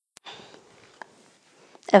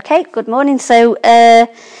Okay, good morning. So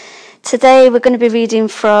today we're going to be reading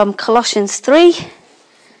from Colossians 3.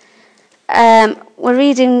 The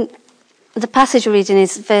passage we're reading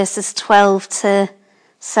is verses 12 to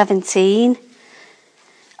 17.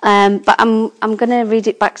 But I'm going to read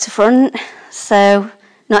it back to front. So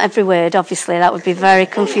not every word, obviously, that would be very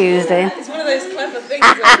confusing. It's one of those clever things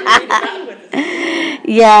that you read it backwards.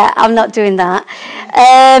 Yeah, I'm not doing that.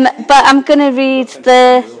 But I'm going to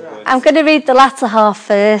read the latter half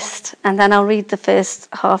first, and then I'll read the first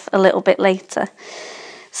half a little bit later.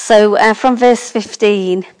 So from verse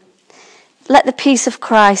 15, let the peace of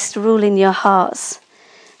Christ rule in your hearts,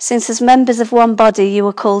 since as members of one body you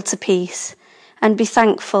are called to peace, and be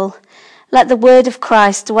thankful. Let the word of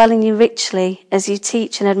Christ dwell in you richly as you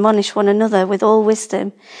teach and admonish one another with all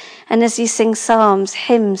wisdom, and as you sing psalms,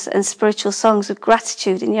 hymns, and spiritual songs with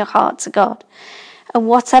gratitude in your heart to God. And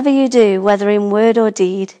whatever you do, whether in word or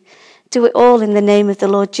deed, do it all in the name of the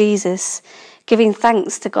Lord Jesus, giving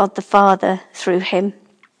thanks to God the Father through him.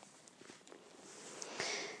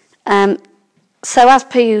 So as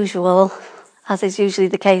per usual, as is usually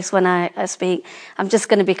the case when I speak, I'm just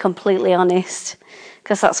going to be completely honest,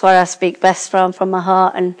 because that's where I speak best from my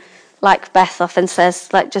heart, and like Beth often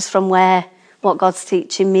says, like just from what God's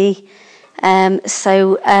teaching me.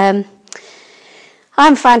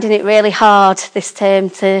 I'm finding it really hard this term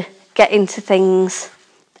to get into things,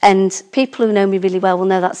 and people who know me really well will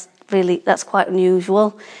know that's quite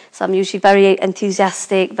unusual. So I'm usually very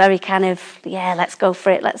enthusiastic, very kind of, yeah, let's go for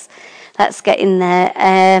it, let's get in there.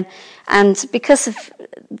 And because of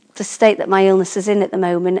the state that my illness is in at the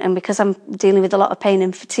moment, and because I'm dealing with a lot of pain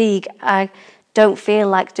and fatigue, I don't feel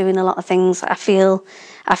like doing a lot of things. I feel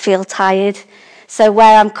tired. So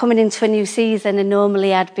where I'm coming into a new season, and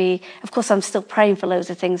normally I'd be, of course I'm still praying for loads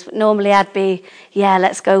of things, but normally I'd be, yeah,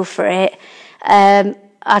 let's go for it.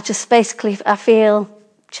 I just basically, I feel,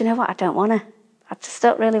 do you know what, I just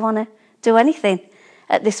don't really want to do anything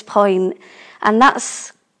at this point. And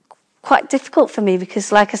that's quite difficult for me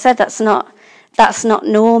because, like I said, that's not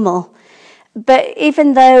normal. But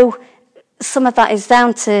even though some of that is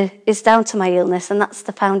down to my illness, and that's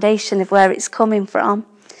the foundation of where it's coming from,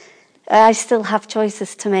 I still have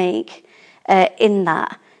choices to make in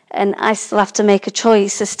that, and I still have to make a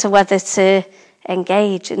choice as to whether to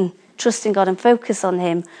engage and trust in God and focus on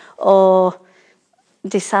him, or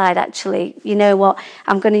decide, actually, you know what,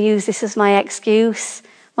 I'm going to use this as my excuse.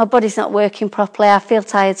 My body's not working properly, I feel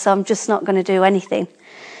tired, so I'm just not going to do anything.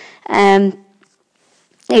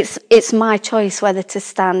 It's my choice whether to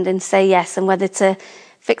stand and say yes, and whether to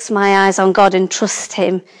fix my eyes on God and trust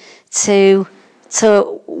him to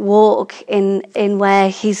walk in where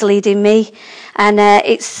he's leading me. And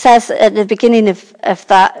it says at the beginning of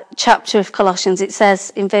that chapter of Colossians, it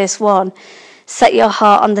says in verse 1, set your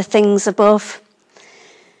heart on the things above,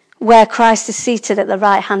 where Christ is seated at the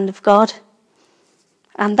right hand of God.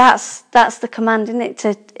 And that's the command, isn't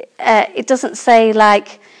it? It doesn't say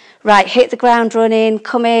like, right, hit the ground running,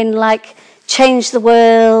 come in, like change the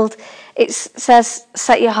world. It says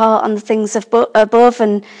set your heart on the things above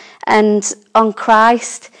and on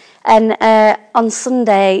Christ. And on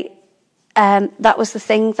Sunday, that was the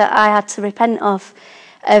thing that I had to repent of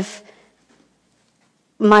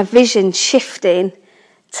my vision shifting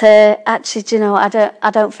to, actually, do you know, I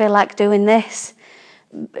don't feel like doing this.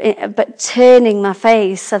 But turning my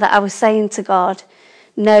face so that I was saying to God,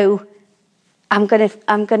 no, I'm going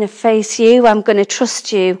to face you. I'm going to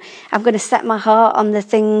trust you. I'm going to set my heart on the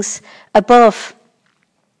things above.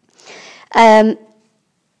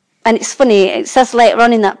 And it's funny, it says later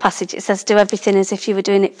on in that passage, it says, do everything as if you were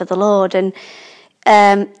doing it for the Lord. And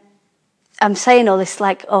I'm saying all this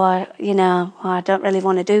like, I don't really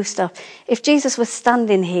want to do stuff. If Jesus was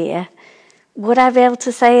standing here, would I be able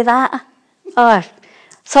to say that? Oh,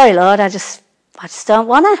 sorry, Lord, I just don't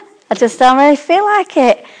want to. I just don't really feel like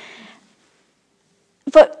it.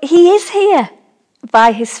 But he is here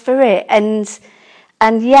by his Spirit, and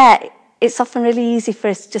yet it's often really easy for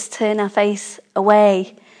us to just turn our face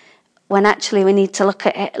away when actually we need to look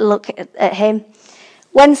at him.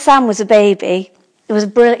 When Sam was a baby, it was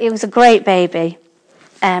brilliant. It was a great baby.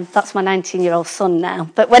 That's my 19-year-old son now.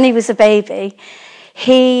 But when he was a baby,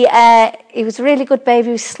 he was a really good baby.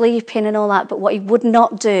 He was sleeping and all that. But what he would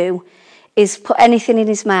not do is put anything in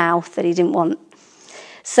his mouth that he didn't want.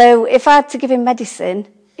 So if I had to give him medicine,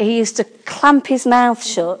 he used to clamp his mouth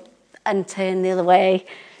shut and turn the other way.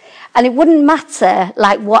 And it wouldn't matter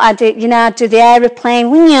like what I did. I'd do the aeroplane,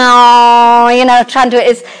 try and do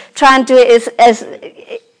it as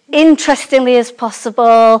interestingly as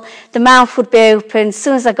possible. The mouth would be open. As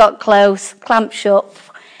soon as I got close, clamp shut,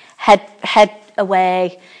 head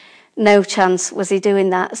away. No chance was he doing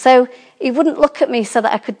that. So he wouldn't look at me so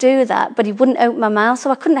that I could do that, but he wouldn't open my mouth, so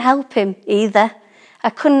I couldn't help him either. I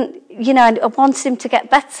couldn't, I wanted him to get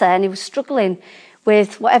better, and he was struggling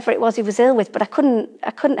with whatever it was he was ill with, but I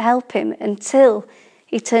couldn't help him until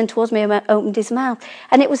he turned towards me and opened his mouth.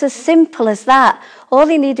 And it was as simple as that. All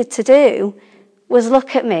he needed to do was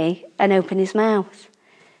look at me and open his mouth.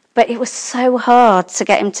 But it was so hard to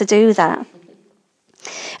get him to do that.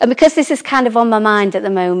 And because this is kind of on my mind at the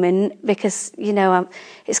moment, because,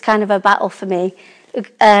 it's kind of a battle for me,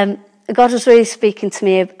 God was really speaking to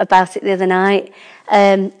me about it the other night.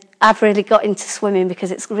 I've really got into swimming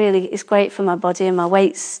because it's great for my body, and my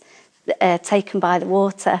weight's taken by the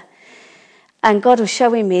water. And God was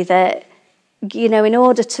showing me that, in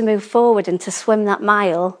order to move forward and to swim that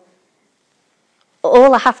mile,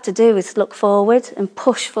 all I have to do is look forward and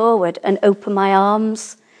push forward and open my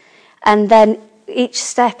arms. And then each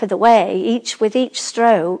step of the way, with each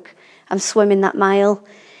stroke, I'm swimming that mile.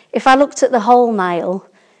 If I looked at the whole mile,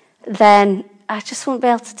 then I just wouldn't be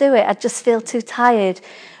able to do it. I'd just feel too tired.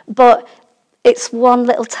 But it's one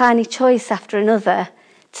little tiny choice after another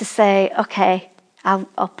to say, okay,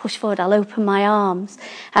 I'll push forward, I'll open my arms.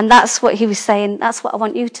 And that's what he was saying, that's what I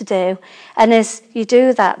want you to do. And as you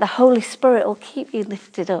do that, the Holy Spirit will keep you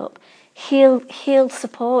lifted up. He'll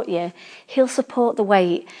support you. He'll support the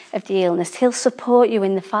weight of the illness. He'll support you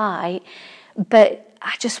in the fight. But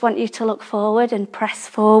I just want you to look forward and press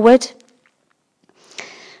forward.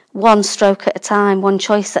 One stroke at a time, one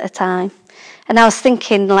choice at a time. And I was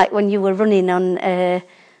thinking, like when you were running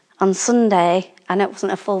on Sunday, I know it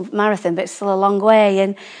wasn't a full marathon, but it's still a long way,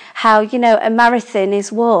 and how, a marathon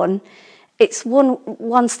is it's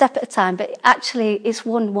one step at a time, but actually it's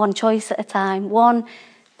one choice at a time, one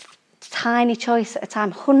tiny choice at a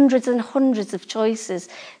time, hundreds and hundreds of choices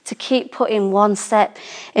to keep putting one step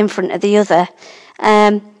in front of the other.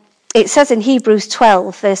 It says in Hebrews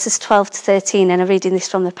 12, verses 12 to 13, and I'm reading this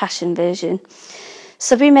from the Passion Version.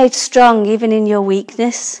 So be made strong even in your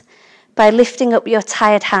weakness, by lifting up your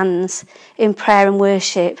tired hands in prayer and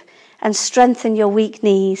worship, and strengthen your weak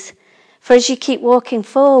knees. For as you keep walking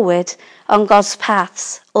forward on God's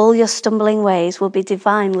paths, all your stumbling ways will be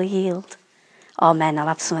divinely healed. Amen. I'll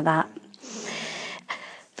have some of that.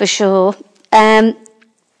 For sure.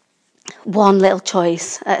 One little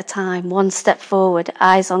choice at a time, one step forward,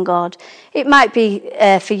 eyes on God. It might be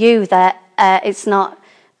for you that it's not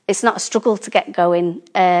a struggle to get going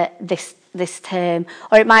this term,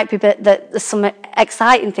 or it might be that there's some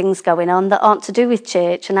exciting things going on that aren't to do with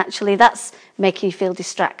church, and actually that's making you feel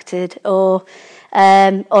distracted, or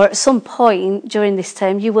at some point during this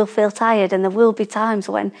term you will feel tired, and there will be times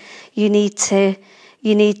when you need to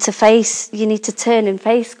turn and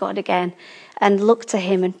face God again and look to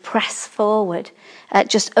him and press forward.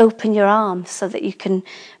 Just open your arms so that you can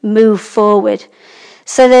move forward.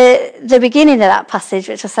 So the beginning of that passage,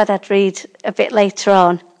 which I said I'd read a bit later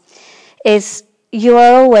on, is you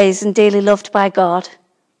are always and dearly loved by God.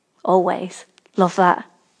 Always. Love that.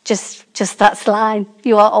 Just that line.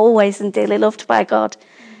 You are always and dearly loved by God.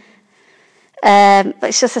 But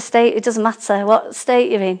it's just a state. It doesn't matter what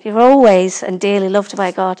state you're in. You're always and dearly loved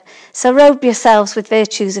by God. So robe yourselves with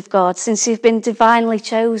virtues of God, since you've been divinely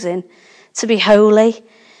chosen to be holy.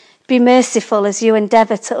 Be merciful as you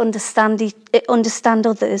endeavour to understand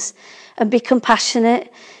others, and be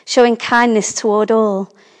compassionate, showing kindness toward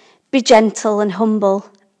all. Be gentle and humble,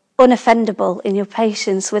 unoffendable in your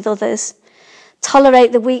patience with others.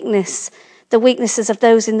 Tolerate the weaknesses of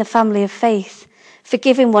those in the family of faith,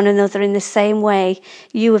 forgiving one another in the same way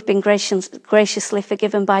you have been graciously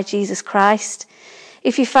forgiven by Jesus Christ.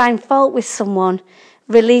 If you find fault with someone,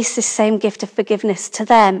 release this same gift of forgiveness to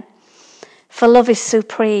them. For love is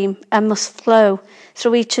supreme and must flow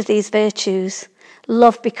through each of these virtues.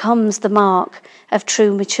 Love becomes the mark of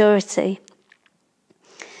true maturity.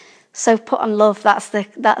 So put on love, that's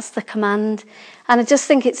the command. And I just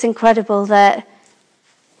think it's incredible that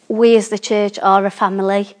we as the church are a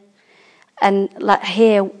family. And like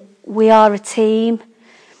here, we are a team.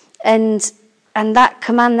 And that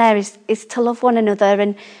command there is to love one another.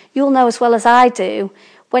 And you'll know as well as I do,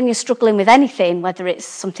 when you're struggling with anything, whether it's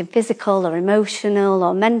something physical or emotional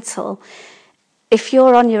or mental, if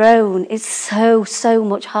you're on your own, it's so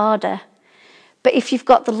much harder. But if you've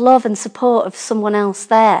got the love and support of someone else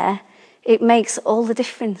there, it makes all the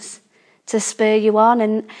difference to spur you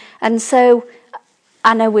on. And so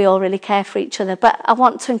I know we all really care for each other, but I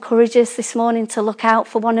want to encourage us this morning to look out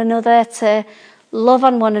for one another, to love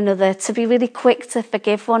on one another, to be really quick to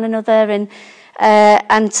forgive one another,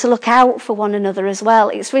 and to look out for one another as well.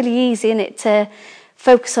 It's really easy, isn't it, to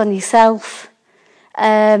focus on yourself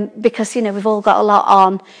because, we've all got a lot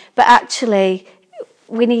on. But actually,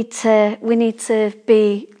 we need to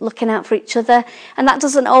be looking out for each other. And that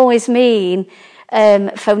doesn't always mean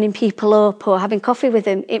phoning people up or having coffee with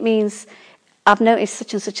them. It means, I've noticed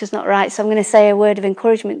such and such is not right, so I'm going to say a word of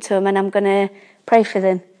encouragement to them, and I'm going to pray for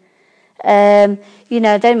them.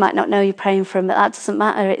 They might not know you're praying for them, but that doesn't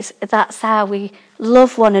matter. That's how we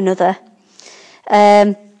love one another.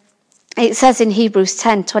 It says in Hebrews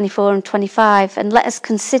 10:24 and 25, and let us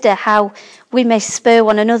consider how we may spur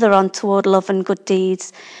one another on toward love and good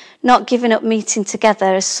deeds, not giving up meeting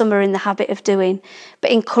together as some are in the habit of doing,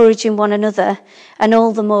 but encouraging one another, and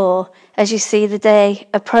all the more as you see the day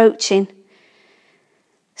approaching.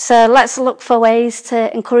 So let's look for ways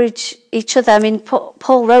to encourage each other. I mean,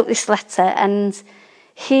 Paul wrote this letter, and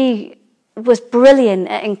he was brilliant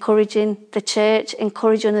at encouraging the church,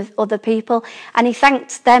 encouraging other people, and he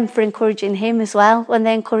thanked them for encouraging him as well when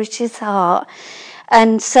they encouraged his heart.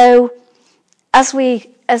 And so as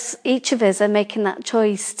each of us are making that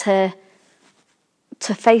choice to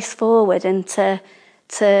face forward and to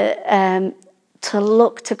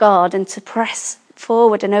look to God and to press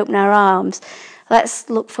forward and open our arms, let's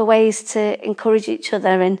look for ways to encourage each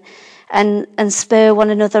other and spur one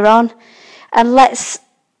another on, and let's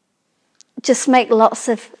just make lots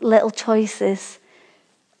of little choices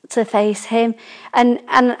to face him. And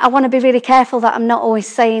I want to be really careful that I'm not always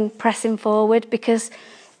saying pressing forward, because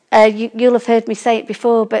you'll have heard me say it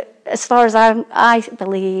before, but as far as I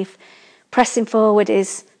believe, pressing forward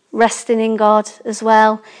is resting in God as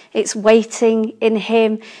well. It's waiting in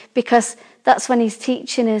him, because that's when he's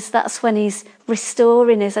teaching us, that's when he's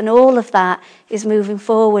restoring us, and all of that is moving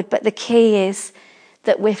forward. But the key is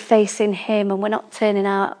that we're facing him and we're not turning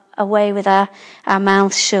away with our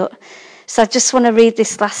mouths shut. So I just want to read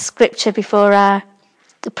this last scripture before I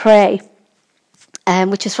pray,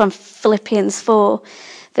 which is from Philippians 4,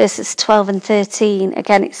 verses 12 and 13.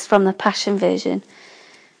 Again, it's from the Passion Version.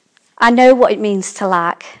 I know what it means to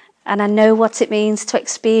lack, and I know what it means to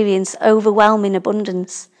experience overwhelming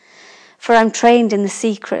abundance, for I'm trained in the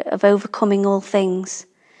secret of overcoming all things,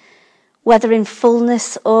 whether in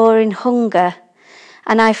fullness or in hunger,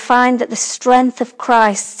 and I find that the strength of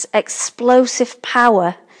Christ's explosive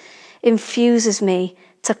power infuses me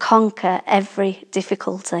to conquer every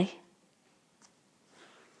difficulty.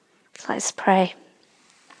 Let's pray.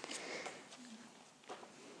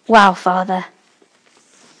 Wow, Father,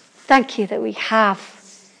 thank you that we have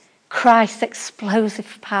Christ's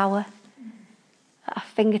explosive power at our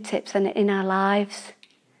fingertips and in our lives.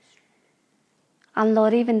 And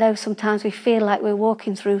Lord, even though sometimes we feel like we're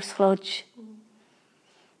walking through sludge,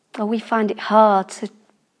 or we find it hard to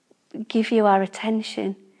give you our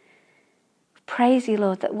attention, praise you,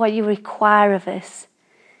 Lord, that what you require of us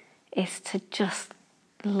is to just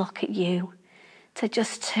look at you, to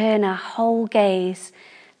just turn our whole gaze,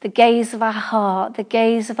 the gaze of our heart, the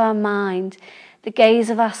gaze of our mind, the gaze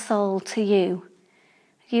of our soul to you.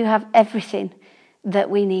 You have everything that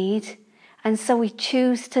we need. And so we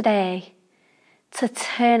choose today to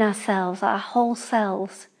turn ourselves, our whole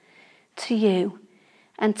selves, to you,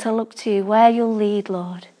 and to look to you where you'll lead,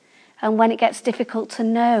 Lord. And when it gets difficult, to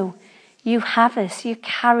know you have us, you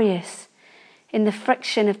carry us in the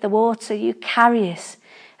friction of the water, you carry us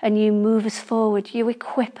and you move us forward, you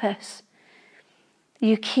equip us,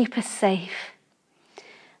 you keep us safe.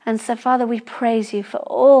 And so, Father, we praise you for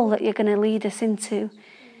all that you're going to lead us into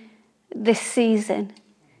this season.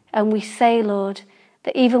 And we say, Lord,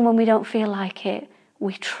 that even when we don't feel like it,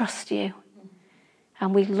 we trust you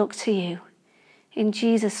and we look to you. In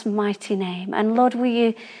Jesus' mighty name. And Lord, will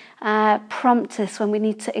you prompt us when we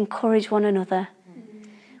need to encourage one another,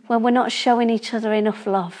 when we're not showing each other enough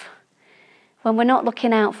love, when we're not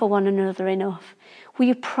looking out for one another enough. Will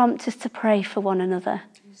you prompt us to pray for one another,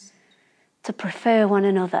 to prefer one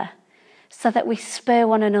another, so that we spur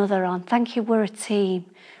one another on. Thank you, we're a team,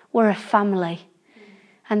 we're a family,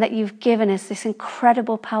 and that you've given us this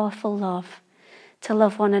incredible, powerful love to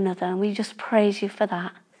love one another. And we just praise you for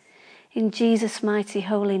that. In Jesus' mighty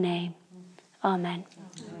holy name. Amen.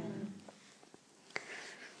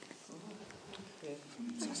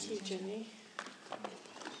 Thank you, Jenny.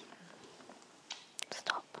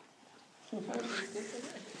 Stop. Ali,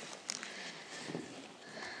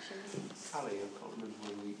 I can't remember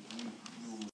when you